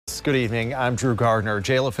News. Good evening. I'm Drew Gardner.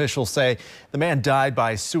 Jail officials say the man died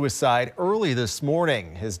by suicide early this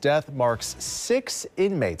morning. His death marks 6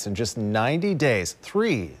 inmates in just 90 days,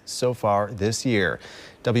 3 so far this year.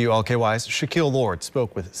 WLKY's Shaquille Lord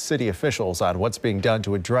spoke with city officials on what's being done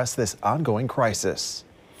to address this ongoing crisis.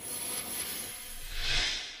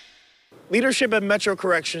 Leadership at Metro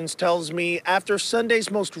Corrections tells me after Sunday's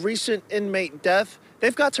most recent inmate death,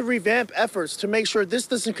 they've got to revamp efforts to make sure this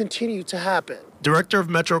doesn't continue to happen. Director of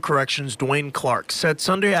Metro Corrections Dwayne Clark said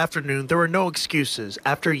Sunday afternoon there were no excuses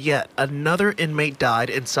after yet another inmate died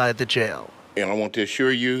inside the jail. And I want to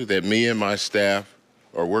assure you that me and my staff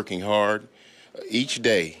are working hard each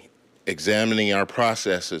day, examining our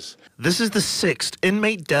processes. This is the 6th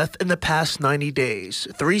inmate death in the past 90 days.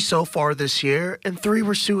 3 so far this year, and 3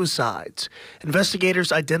 were suicides.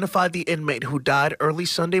 Investigators identified the inmate who died early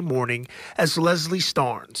Sunday morning as Leslie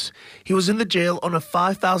Starnes. He was in the jail on a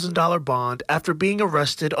 $5,000 bond after being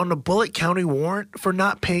arrested on a Bullitt County warrant for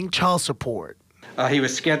not paying child support. He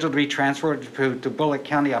was scheduled to be transferred to Bullitt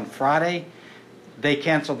County on Friday. They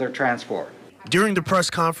canceled their transport. During the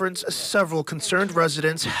press conference, several concerned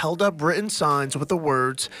residents held up written signs with the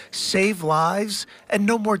words, "Save lives and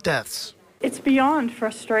no more deaths." It's beyond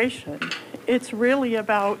frustration. It's really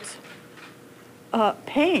about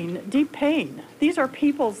pain, deep pain. These are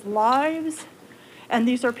people's lives, and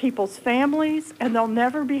these are people's families, and they'll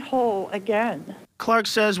never be whole again. Clark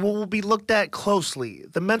says what will be looked at closely,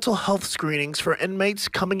 the mental health screenings for inmates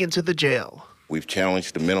coming into the jail. We've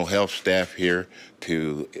challenged the mental health staff here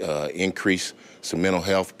to increase some mental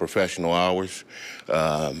health professional hours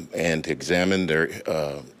and to examine their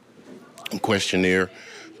questionnaire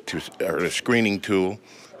or the screening tool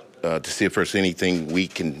to see if there's anything we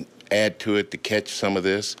can add to it to catch some of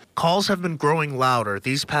this. Calls have been growing louder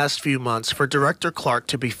these past few months for Director Clark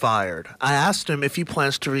to be fired. I asked him if he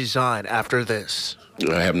plans to resign after this.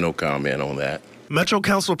 I have no comment on that. Metro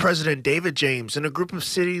Council President David James and a group of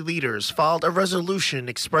city leaders filed a resolution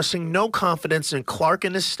expressing no confidence in Clark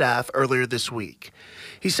and his staff earlier this week.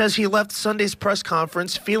 He says he left Sunday's press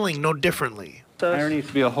conference feeling no differently. There needs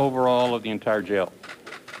to be a overhaul of the entire jail.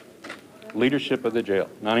 Leadership of the jail,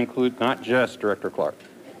 not just Director Clark.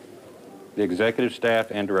 The executive staff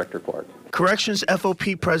and Director Clark. Corrections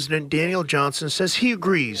FOP President Daniel Johnson says he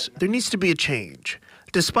agrees there needs to be a change.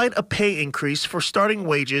 Despite a pay increase for starting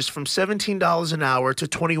wages from $17 an hour to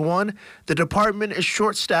 $21, the department is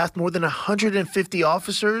short-staffed more than 150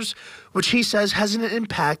 officers, which he says has an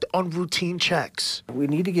impact on routine checks. We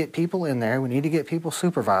need to get people in there. We need to get people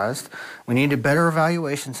supervised. We need a better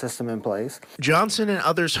evaluation system in place. Johnson and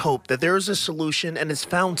others hope that there is a solution and is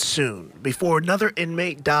found soon before another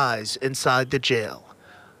inmate dies inside the jail.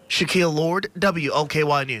 Shaquille Lord,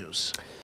 WLKY News.